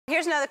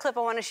here's another clip I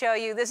want to show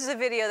you. This is a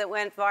video that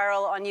went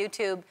viral on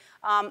YouTube.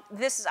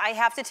 I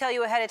have to tell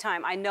you ahead of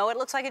time. I know it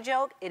looks like a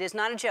joke. It is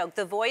not a joke.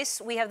 The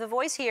Voice, we have The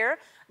Voice here.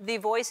 The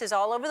Voice is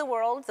all over the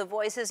world. The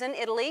Voice is in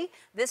Italy.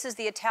 This is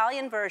the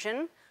Italian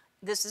version.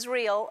 This is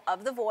real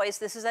of The Voice.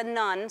 This is a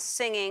nun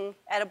singing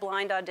at a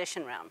blind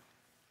audition round.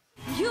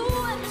 You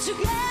went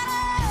together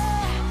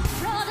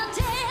from the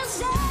days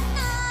and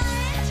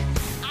night.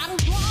 I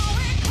don't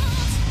worry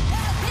 'cause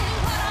everything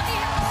gonna be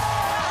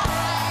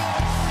alright.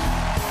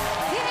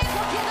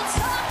 People keep on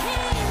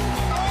talking,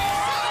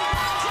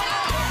 sometimes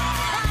you're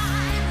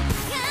fine.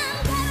 And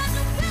there's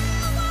a thing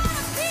I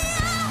wanna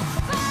feel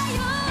by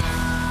you.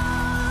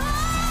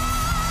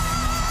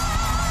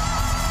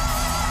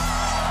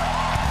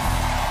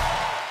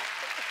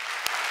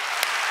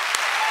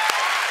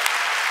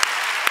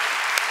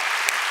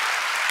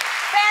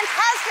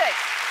 Fantastic!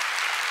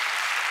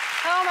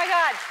 Oh my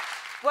God.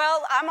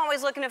 Well, I'm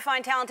always looking to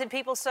find talented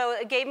people, so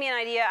it gave me an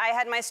idea. I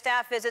had my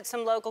staff visit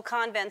some local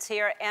convents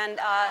here, and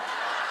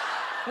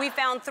we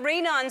found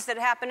 3 nuns that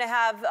happen to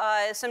have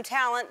some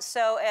talent,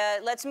 so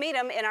let's meet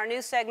them in our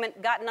new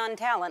segment, Got Nun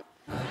Talent.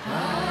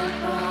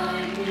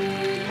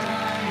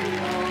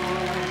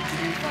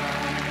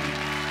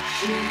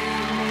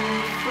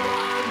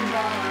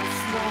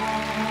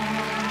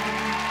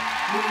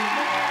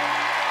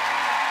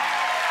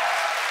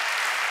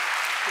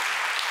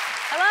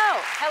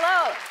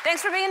 Hello.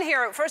 Thanks for being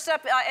here. First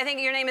up, I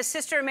think your name is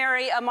Sister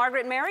Mary,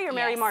 Margaret Mary, or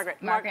Mary Yes,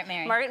 Margaret? Margaret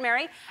Mary. Margaret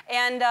Mary.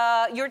 And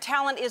your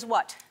talent is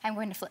what? I'm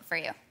going to flip for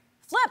you.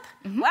 Flip.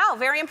 Wow,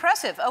 very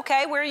impressive.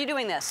 Okay, where are you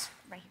doing this?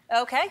 Right here.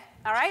 Okay,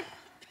 all right.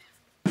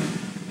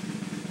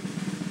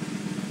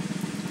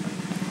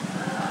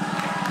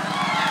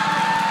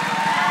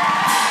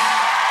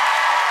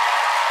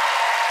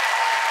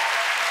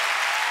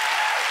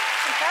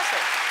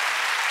 Impressive.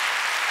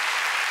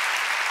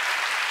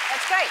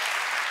 That's great.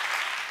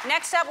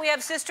 Next up, we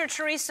have Sister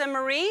Teresa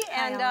Marie,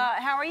 and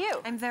how are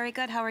you? I'm very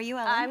good. How are you,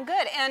 Ellen? I'm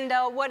good. And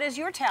what is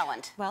your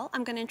talent? Well,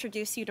 I'm going to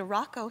introduce you to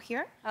Rocco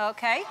here.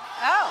 Okay.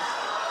 Oh.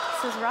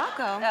 This is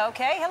Rocco.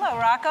 Okay. Hello,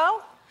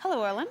 Rocco.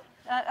 Hello, Ellen.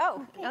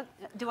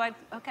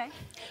 Okay.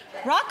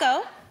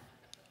 Rocco,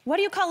 what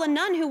do you call a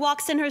nun who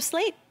walks in her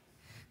sleep?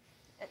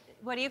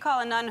 What do you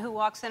call a nun who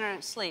walks in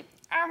her sleep?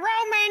 A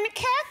Roman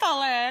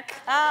Catholic.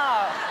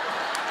 Oh.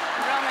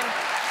 Roman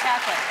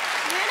Catholic.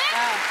 Get it?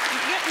 Oh.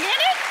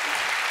 Get it?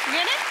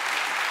 Get it?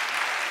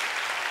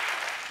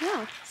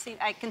 No. See,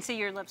 I can see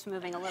your lips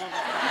moving a little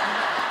bit.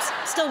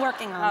 Still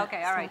working on it.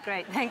 Okay, all right,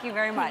 great. Thank you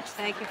very much.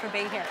 Thank you for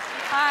being here.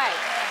 Hi,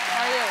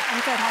 how are you?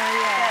 I'm good. How are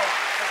you? Good,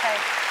 okay.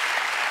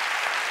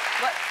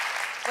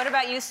 What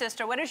about you,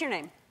 sister? What is your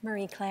name?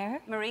 Marie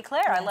Claire. Marie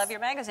Claire. I Yes. love your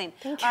magazine.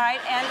 Thank you. All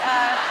right, and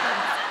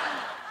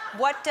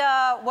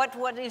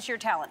what is your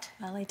talent?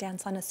 Well, I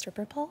dance on a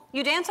stripper pole.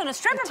 You dance on a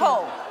stripper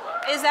pole.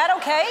 Is that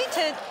okay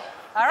to...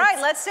 All right,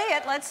 let's see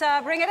it. Let's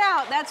bring it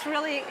out. That's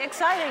really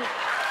exciting. All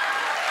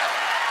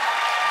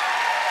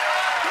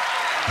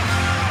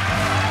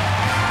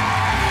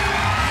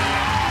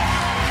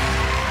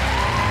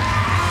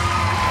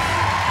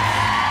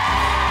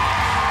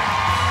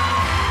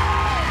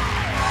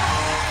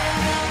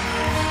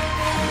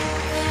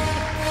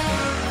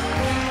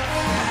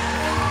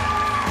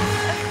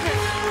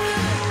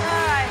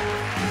right.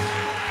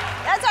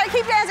 That's all right.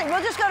 Keep dancing.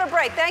 We'll just go to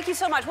break. Thank you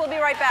so much. We'll be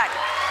right back.